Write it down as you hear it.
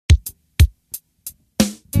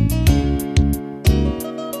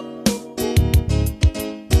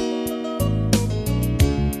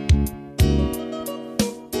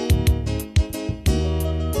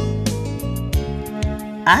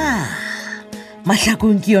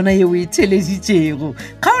mahlakong ke yona ye o e theleditšego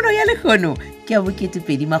kgaolo ya lekgono ke ya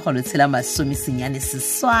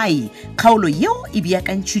bo2,8 kgaolo yeo e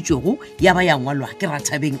beakantšhitšwego ya ba ya ngwalwa ke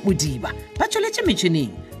Rathabeng Modiba ba tšweletše metšhineng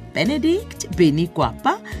Benedict Beni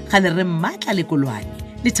Kwapa ga le re Mmatla Lekolwane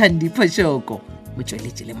le Thandi Phošoko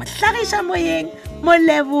motšweletši le mahlagiša moyeng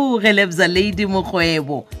Moleboge Lebza Lady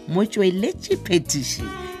Mokgwebo motšweletši Phetiši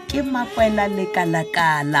ke Makwela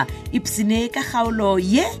Lekalakala ipsine ka kgaolo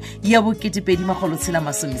ye ya bo2,8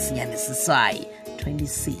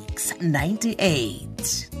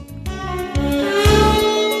 2698.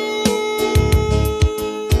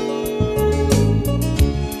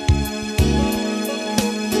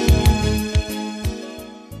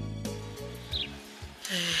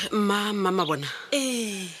 Mama bona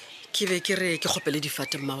ke be ke re ke kgopele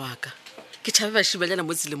difate mma wa ka ke tšhabe ba šibanyana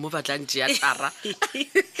mo tseleng mo batlang tšea thara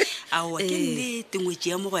aowa ke nnete ngwetši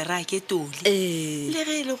ya mogwera ke tole le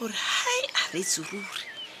ge e le gore hai a re tsururi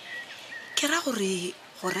ke ra gore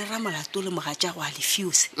go rera molato le mogatša go a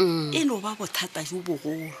lefiose e no ba bothata jo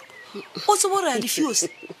bogolo o tsebo re a lefiose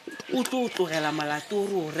o tlo o tlogela molato o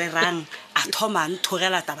re o rerang a thoma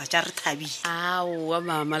nthogela taba tša re thabile aowa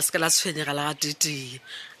mama le se ka la tshwenyega la ga tetee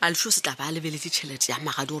a lefio se tla ba a lebeletse tšhelete ya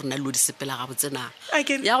magadi gore na le lo di sepela ga botsenang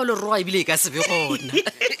ya go le roga ebile e ka sebe gona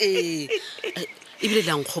ebile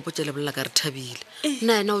lankgopotse le bolela ka re thabile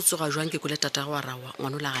nna ena o tsoga jwang ke kole tatago wa rawa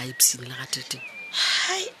ngwana o la ga epsene le ga tete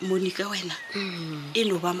hai monika wena e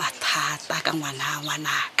no ba mathata ka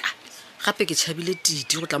ngwanaka gape ke tšhabile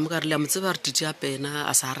titi go tla mo ka re le a motse ba re titi a pena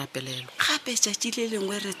a sa rapelelo gape tšatši le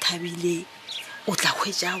lengwe re thabile o tla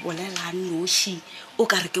hwetša bolelang noši o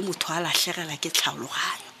ka re ke motho a lahlegela ke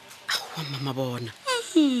tlhaologanyo wa mama bona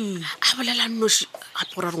a bolela noši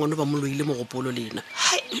gape gore a re ngwane ba moloile mogopolo lena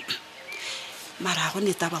mara go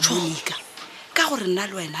neta ba monika ka gore nna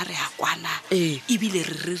le wena re a kwana ebile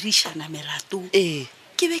re ririšana melatong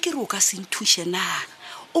ke be ke re o ka se nthuše na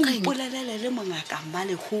o mpolelele le mongaka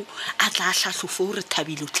mmalego a tla hlahlofo o re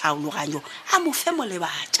thabile tlhaologanyo a mo fe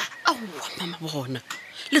molebatša aowa mama bona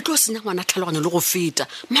le tlo senya ngwana tlhaloganyo le go feta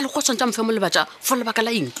mmalego o tshwantša mfe molebatša fo lebaka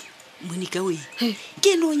la eng monika we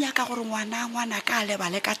ke no nyaka gore ngwana ka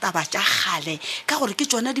lebale ka taba tša gale ka gore ke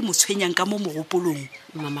tsona di mo tshwenyang ka mo mogopolong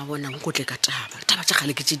mama bona nkotle ka taba tša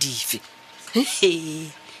gale ke tše dife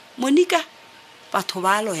monika batho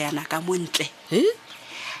ba loyana ka montle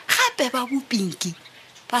gape ba bopinki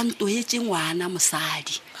ba ntoetse ngwana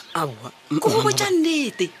mosadi aowa ko go botša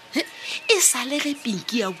nnete e sa le ge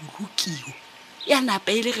pinki ya bolokio ya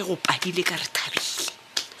napa e le ge go padile ka re thabile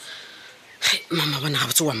mama bona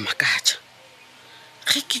gabotse wa mmakatša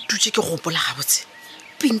ge ke dutse ke gopola gabotse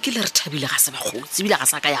pinki le re thabile ga se bakgotsi ebile ga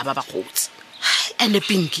sa ka ya ba bakgotsi ande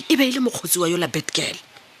pinki e be e le mokgotsi wa yola bad girl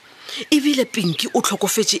ebile pinki o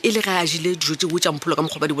tlhokofetse e le ga a jile dijo tse botša mpholo ka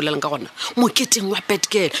mokgwa ba di bolelang ka gona moketeng wa bad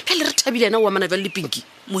girl ge le re thabile ena wa mana bjale le pinki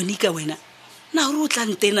monika wena na gore o tla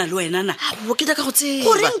ntena le wena na o ke ka go tseba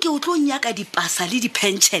goreng ke o tlo nyaka dipasa le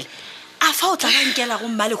dipentšhele a fa o tla ba nkela go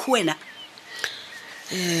mmale go wena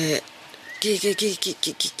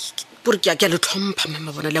pore ke a le tlhompha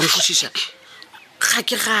mama bona le a nkwešiša ga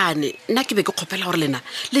ke gane nna ke be ke kgopela gore lena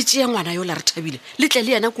le tšea ngwana yo la re thabile le tle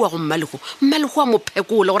le yena kua go mmalego a mo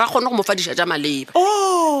phekole gore a kgone go mo fadiša tša maleba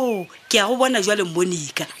ke a go bona jwa le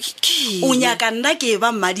monika o nyaka nna ke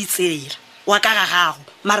ba mmaditsela wa ka ga gago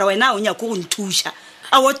mara wena o nyaka go nthuša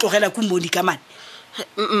a o tlogela ko monika mane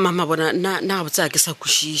mama bona na botsa ke sa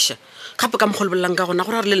kwešiša gape ka mokgolebolelang ka gona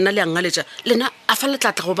gore a re le lena le a ngaletša lena a fa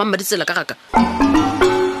letlatla go ba mmaditsela ka gaka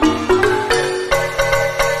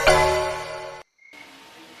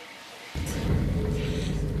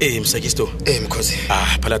msakisto mkhosi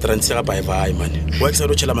phala transfer bye bye man wa ke sa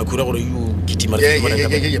ro tshela makhura gore you kitima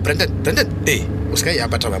Brandon o ska ya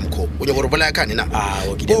bataba mkho o nya gore bola ka nena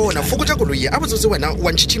bona fokotsa koloi a botsotse wena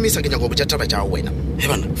wa ntšhitšhimisa ke nya go botša taba tša wena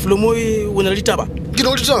bana flomo o na le ditaba ke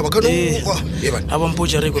no ditaba ka no bana a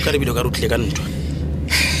bampotša re go ka re bile ka rutlile ka ntwa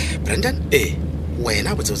Brandon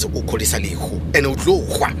wena botsotse o kholisa lego ene o tlo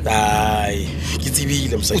gwa ai ke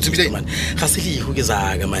tsebile msakisto man ga se lego ke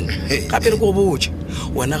zaka man gape re go botša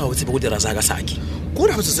wena ga o tsebe go dira zaka saki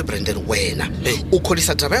kona botsotse Brandon wena o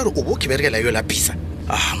kholisa taba ya re o bo ke berekela yo la pisa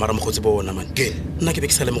mara mogotse bona man nna ke be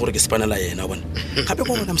ke sa leme gore ke sepanela yena bona gape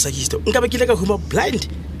go bona msakisto nka be ke ile ka huma blind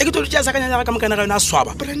e ke tlo tšea sakanyana ka mokana ga yona a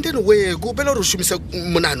swaba Brandon we go bela re shumisa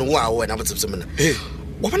monano wa wena botsotse mona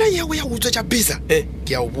wa bona ya go ya go tswetša Bizza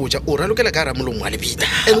ke ya o botša o ralokela ka gara molong wa lebita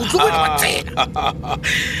and o tlo bona wa tsena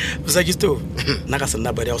Buzakisto nna ka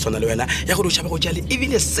senna badi ya go tshwana le wena ya gore o tšhaba go tšale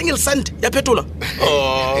even a single cent ya phetola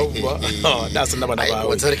da senna bana ba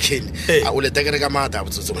wa tsere ken a o le tekere ka mata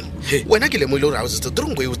botsotso mona wena ke le mo ile o re a botsotso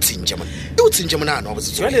trongo e o tsintša mona e o tsintša mona ano wa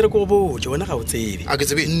botsotso jwale re ko botse wena ga o tsebe a ke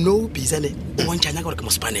tsebe no Bizza ne o bontšanya gore ke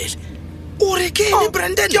mo spanele o re ke le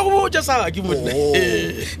Brandon ke go botsa sa ke monna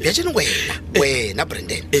bja jeno wena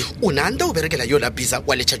Brandon o nanta o berekela yo la Bizza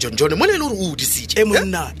wa letša John mo le le gore o disitše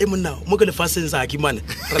monna mo ke lefaseng sa ke mane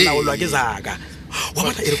re laolwa ke zaka wa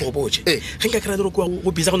bona e re go botse ge nka kry-a dire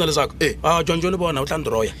go Bizza go na le zaka John bona o tla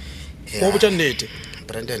ndroya go botsa nnete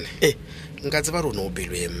Brandon nka tseba re o ne o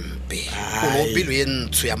pelo e mpe o ne o pelo e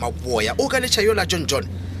ntsho ya maboya o ka letša yo la John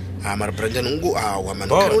mara Brandon nko awa man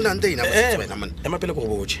ka o nante ina wena man ema pele go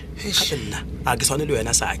botse gape nna a ke swane le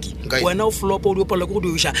wena saki wena o flopa o di opala go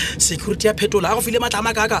diusha security ya phetola a go file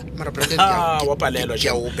matlama kaka mara Brandon wa palelwa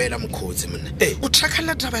ya o bela mkhotsi monna o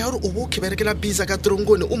thakhala taba ya gore o bo khiberekela Bizza ka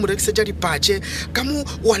trongone o mo rekisetša dipatše ka mo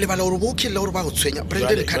wa lebala gore bo khilla gore ba go tshwenya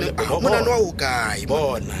Brandon khane mona no o kae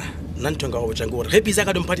bona nna ntho nga go botsa gore ge Bizza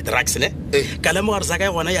ka dumpa di drugs ne ka le mo gore zaka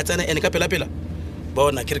ya gona ya tsena ene ka pela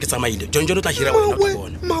bona ke re ke tsamaile John o tla hira wena ka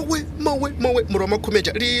bona mawe moro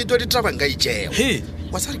makhomeja di twa ditaba nga itšego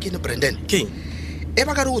wa sa re ke ne Brandon king e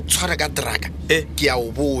ba ka re o tshwara ka draka ke ya o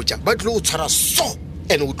botja ba tlo o tshwara so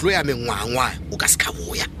ene o tlo ya mengwangwa o ka se ka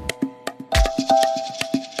boya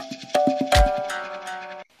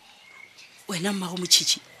wena mmago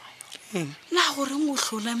motšhitši na gore mo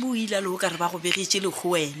hlola mo ile le o ka re ba go begetše le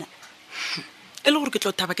go wena e le gore ke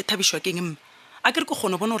tlo thaba ke thabishwa ke ngem a ke re ke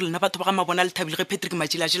kgone bona gore lena batho ba ga mabona le thabile ge Patrick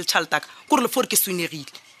Majila je le tšhaletaka gore le fore ke swinegile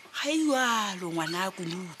ga ialo ngwana a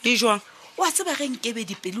kudu le jwang wa tseba ge nkebe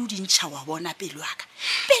dipelo di ntšha wa bona pelo aka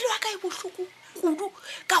e bohloko kudu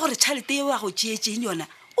ka gore tšhalete eo a go tšeetšeng yona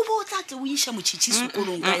o bo o tla tle o iša motšhitši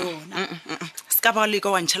sekolong ka yona se ka ba le ka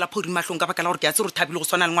wa ntšhela phodi mahlong ka baka la gore ke a tse gore thabile go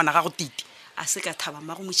swana le ngwana ga go titi a se ka thaba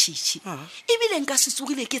mmago motšhitši ebile nka se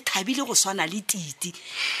tsogile ke thabile go swana le titi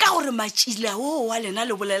ka gore matšila o wa lena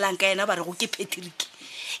le bolelang ka yena ba re go ke Patrick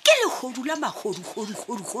ke le godula magodu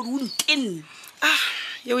o ntenne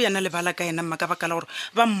yeo yana le bala ka yena mma ka baka la gore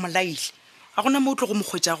ba mmolaile ga gona mo o tlo go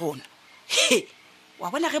mokgwetša gona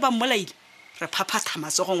wa bona ge ba mmolaile re phaphatha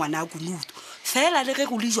matsogo ngwana a kunutu fela le ge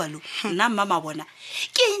go le jalo nna mama bona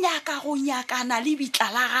ke nyaka go nyakana le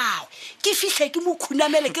bitla la gagwe ke fihle ke mo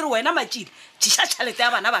khunamele ke re wena matšile tšiša tšhalete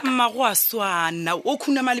ya bana ba ka mma go a swana o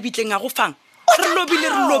khunama le bitleng a go fang re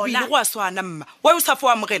lobile go a swana mma wa o sa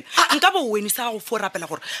fo amogela nka bo wene sa go fo rapela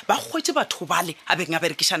gore ba kgwetse batho bale a beng a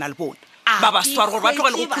berekišana le bona ba ba swara gore ba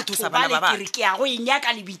tlogele go phuthusa bana ba bale ke ya go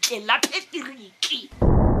nyaka le bitleng la Patrick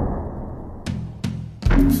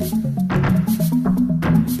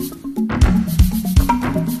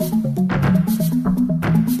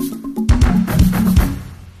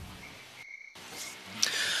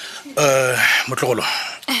motlogolo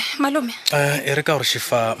malome e re ka gore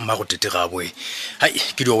shefa mmago tete gabwe hai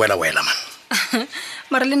ke dio wela man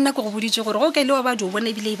mara le nna go go boditse gore go ka ile wa ba di o bona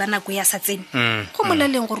ebile e ba nako ya sa tsene go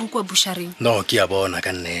moleleng gore o kwa bushareng no ke ya bona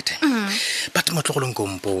ka nnete but motlogolong ko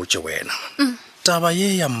mpotse wena taba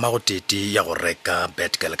ye ya mmago tete ya go reka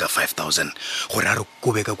betgal ka 5,000 gore a re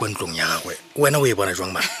kobe ka kwa ntlong ya gagwe wena o e bona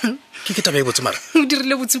jwang mara ke taba e botse mara o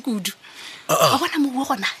dirile botsukudu a bona mo bua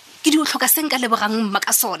gona ke di o tlhoka senka lebogang mma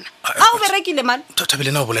ka sona a o berekile man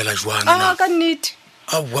thabile na o bolela jwang na ka nnete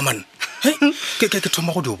woman ke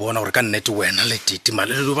thoma go di o bona gore ka nnete wena le titi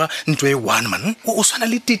male le ba ntwe e one man o swana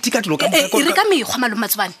le titi ka dilo ka e re ka mekgwa malome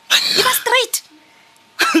matsobane e ba straight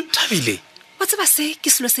thabile wa tseba se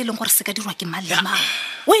ke selo se e leng gore se ka dirwa ke malema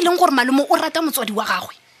o e leng gore malome o rata motswadi wa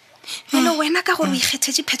gagwe hello wena ka gore o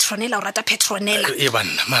ikgethetse Petronella o rata Petronella e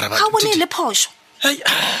banna mara ba ga bone le phošo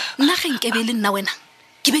nna ge nkebe le nna wena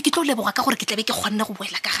ke be ke tlo leboga ka gore ke tlabe ke kgonne go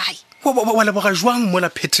boela ka gae wa leboga jwang mola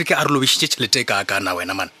Patrick a re lobešitše tšhelete ka na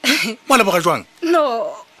wena man wa leboga jwang no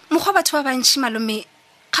mokgwa batho ba bantši malome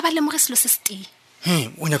ga ba lemoge selo se se tee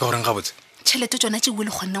o nyaka goreng gabotse tšhelete tsona tše o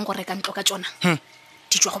le kgonneng go reka ntlo ka tsona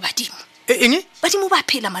di tswa go badimo eng badimo ba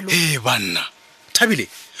phela malome banna thabile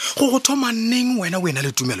go thoma nneng wena o ena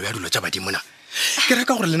le tumelo ya dilo tša badimo na ke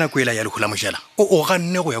reka gore le nako ela ya lehola mojela o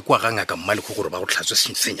ganne go ya kwa ga ngaka mmalego gore ba go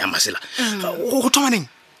tlhatswe senyama sela go thoma neng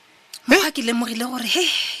mokgwa ke lemogile gore he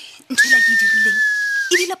nthwela ke e dirileng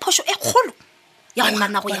ebile phošo e kgolo ya go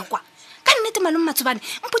gana go ya kwa ka nnete malome matsobane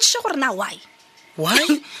mpotšiše gore na why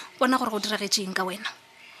bona gore go diragetseng ka wena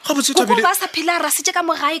gabotse ba sa phela ra setse ka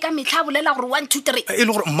mogae ka metlha a bolela gore 1 2 3 e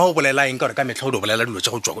le gore mma o bolela eng ka gore ka metlha o di bolela dilo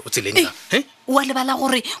tša go tswa o tseleng wa lebala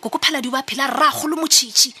gore koko phaladi ba phela rra golo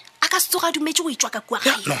motšhitši a ka se tsoga dumetse go itswa ka kua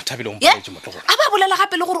gae no Thabile o mpotše motlogolo a ba bolela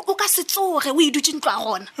gape le gore o ka se tsoge o e dutse ntlo a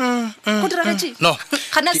gona go diragetse no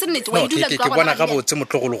gana se nnete wa e dula ntlo a ke bona gona ga botse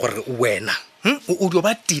motlogolo gore wena o dio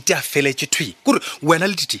ba tite a feletse thwi kore wena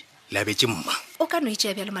le tite le abetse mma o ka no e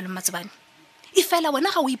tšea bjalo malome matsebane e fela wena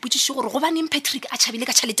ga o ipotsiše gore go baneng Patrick a tšhabile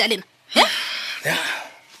ka tšhelete ya lena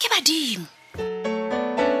ke badimo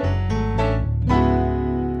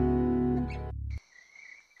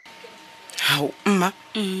hao mma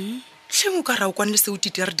hleng o ka ra o kwanele seo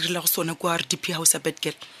tite a re direla go sona kwa RDP house ya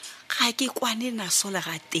Betgirl ga ke kwane naso le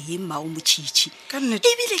ga teng mao motšhitšhi Ka nnete.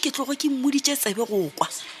 ebile ke tlogo ke mmoditše tsebe go kwa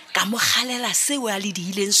ka mo galela seo a le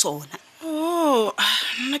diileng sona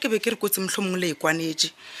nna ke be ke re kotse motlho mongwe le e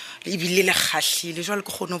kwanetse ebile le kgatlhile jwale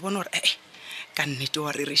ke kgone go bona gore ka nnete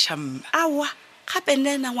wa re reša mma awa gape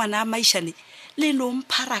nnena ngwana a maišane le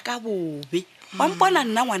nomphara ka bobe wa mpona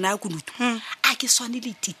nna ngwana a kunutu a ke swane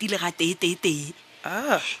le titi le ga tee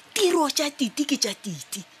tiro tša titi ke tša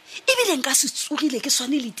titi ebile nka se tsogile ke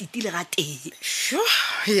swane le titi le ga tee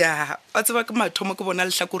ya wa tseba ke mathomo ke bona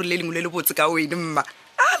letlhakore le lengwe le le botse ka wene mma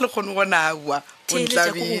le kgone go nawa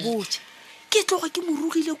theeletša ko go botse ke tloga ke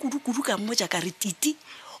morogile kudu-kudu ka mmotša ka re titi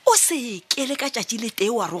o sekele ka tšatši le tee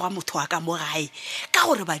wa roga motho wa ka mo gae ka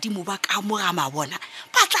gore badimo ba ka moga mabona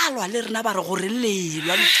ba tla lwa le rena ba re gore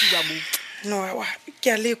lelwa lethuba motho no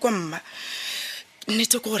ke a lekwa mma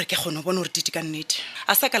nnete ke gore ke kgone go bona gore titi ka nnete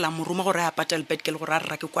a sa ka la moroma gore a patale Betgirl gore a re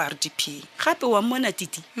rake kwa RDP gape wa mmona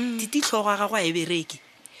titi titi tlhogo ga go a e bereke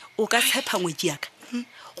o ka tshepa ngwetši yaka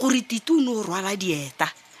gore titi o ne o rwala dieta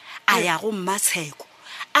a ya go mmatsheko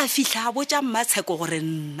a fihla a botša mmatsheko gore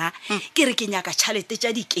nna ke re ke nyaka tšhalete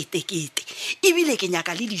tša diketekete ebile ke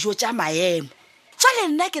nyaka le dijo tša maemo jwale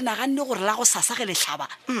nna ke naganne gore la go sasage letlhaba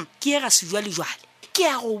ke e ga sejwalejwale ke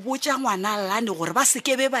ya go botša ngwana lane gore ba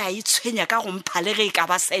sekebe ba itshwenya ka go mpha le ge e ka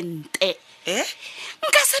ba sente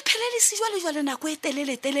nka se phelele sejwalejwale nako e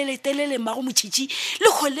telele mmago motšhitšhi le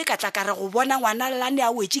kgolele ka tla ka re go bona ngwana lane a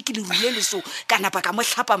wetse ke le rule leso ka napa ka mo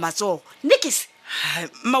tlhapa matsogo nne ke se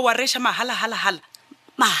mma wa reša mahala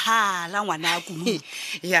mahala ngwana a kuno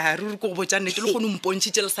ya ruri ko go botša nnete le kgone o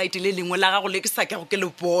mpontšhitše lesaete le lengwe la gago le ke sa kego ke le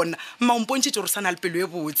bona mma o mpontšhitše gore sa na le pelo e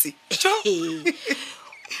botse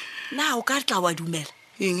na o ka tla wa dumela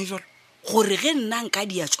eng jalo gore ge nna nka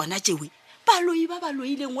dia tswana tšewe baloi ba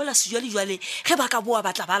baloileng ola sejwalejwale ge ba ka boa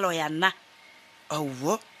batla ba loya nna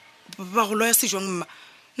aowa ba go loya sejwang mma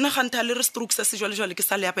nna gantha le re stroke sa sejwalejwale ke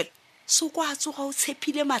sa le apela se ko a tsoga o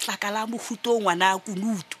tshepile matlakala a mohuto ngwana a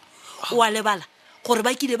kunutu o a lebala gore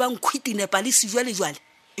ba kile ba nkhwitinepa le sejwalejwale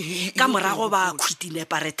ka morago ba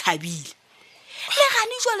khwitinepa re thabile le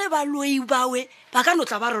gane jwale baloi bawe ba ka no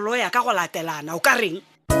tla ba re loya ka go latelana o ka reng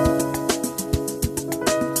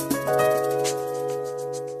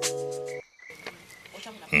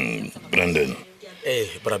Brandon.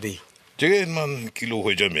 Bra B. Jegen man kilo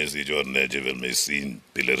hoja message or ne jevel mesin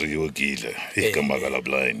pilerio gila e ka magala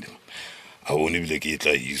blind. A woni bile ke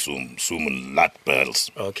tla isum lat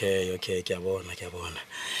bells. Okay, ke a bona.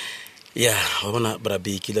 Ya, wa bona Bra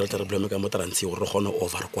B ke le tla problem ka motransi gore gone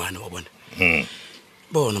over kwane wa bona.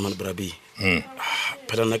 Bona man Bra B.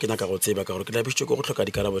 Phela nna ke nyaka go tseba ka gore ke la bitse go tlhoka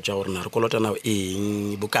dikarabo tša gore na re kolota na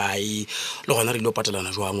eng bokae le gona re ile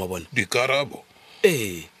patelana jwang wa bona. Dikarabo.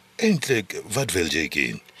 Entle wat vel jy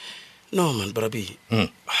ken? No man Bra B.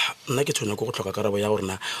 Nna ke tshwana go tlhoka karabo ya gore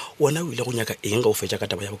na wona o ile go nyaka eng ga o fetša ka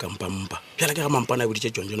taba ya boKapampa. Bjale ke ga mampana o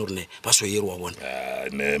ditše jonjone gore ne ba soyere wa bona.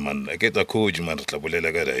 Ne man ke ta coach man re tla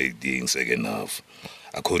bolela ka di ding second half.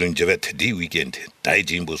 According to that the weekend dai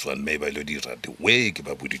jimbos one maybe lo dira the way ke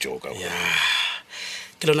ba boditše ka bona.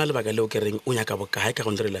 Ke lona le baka leo ke reng o nyaka bokae ka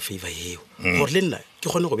go ndirela favor eo gore le nna ke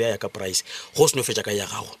gone go bea ya ka price go se no fetša ka ya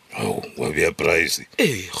gago wa bea price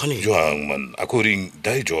gone jwang man according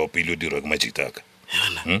dai job ilo dira ka majitaka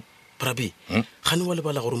yana Bra B gane wa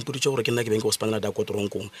lebala gore mpoditše gore ke nna ke beng ke go spanela da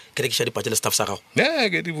kotoronkong ke rekiša dipatše le staff sa gago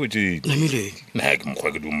ke di botše namile na ke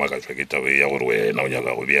mokgwa ke duma ka tšwa ke tabe ya gore wena o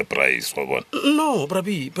nyaka go bea price wa bona no Bra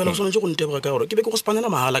B pela o swanetše go nteboga ka gore ke be ke go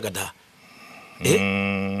spanela mahala ka da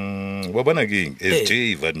wa bona keng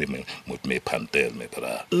FJ vat me pantel me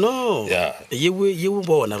para no yewe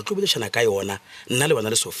bona re tlo bolešana ka yona nna le bana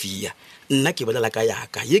le Sofia nna ke bolela ka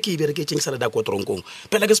yaka ye ke ibereketseng sa le da kotoronkong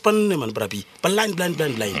pela ke spanne man Bra B blind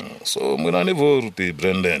so mona ne vorte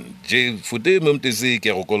Brandon je fude momtese ke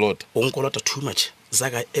go kolota o nkolota too much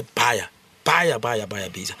zaka e baya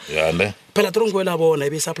Bizza yale phela trongo la bona e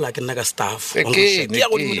be sa plaka nna ka staff ke ya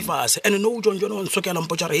go di fase and no jonjone on sokela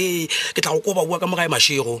mpotsa re ke tla go koba bua ka mogae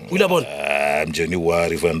mashego o ile bona I'm Johnny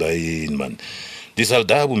worry vanda in man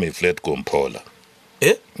disaldabu me flat kompola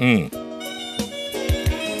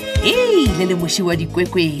le moši wa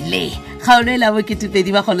dikwekwele kgaolo e la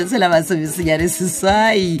boketepedi bakgolosela masomesenyane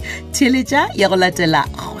seswai theletša ya go latela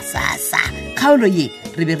go sasa. Kgaolo ye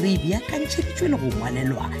re be re beakantšheditšwe le go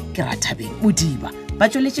ngwalelwa ke Rathabeng Modiba, ba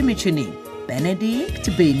tšweletše metšhineng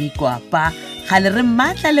Benedict Beny Kwapa, gale re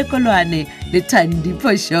Mmatla Lekolwane le Thandi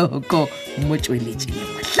Phošoko, motšweletši le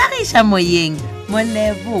mohlagiša moyeng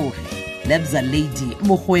Moleboge Lebza Lady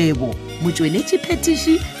Mokgwebo, motšweletši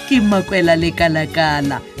phetiši ke Makwela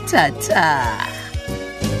Lekalakala. Ta-ta.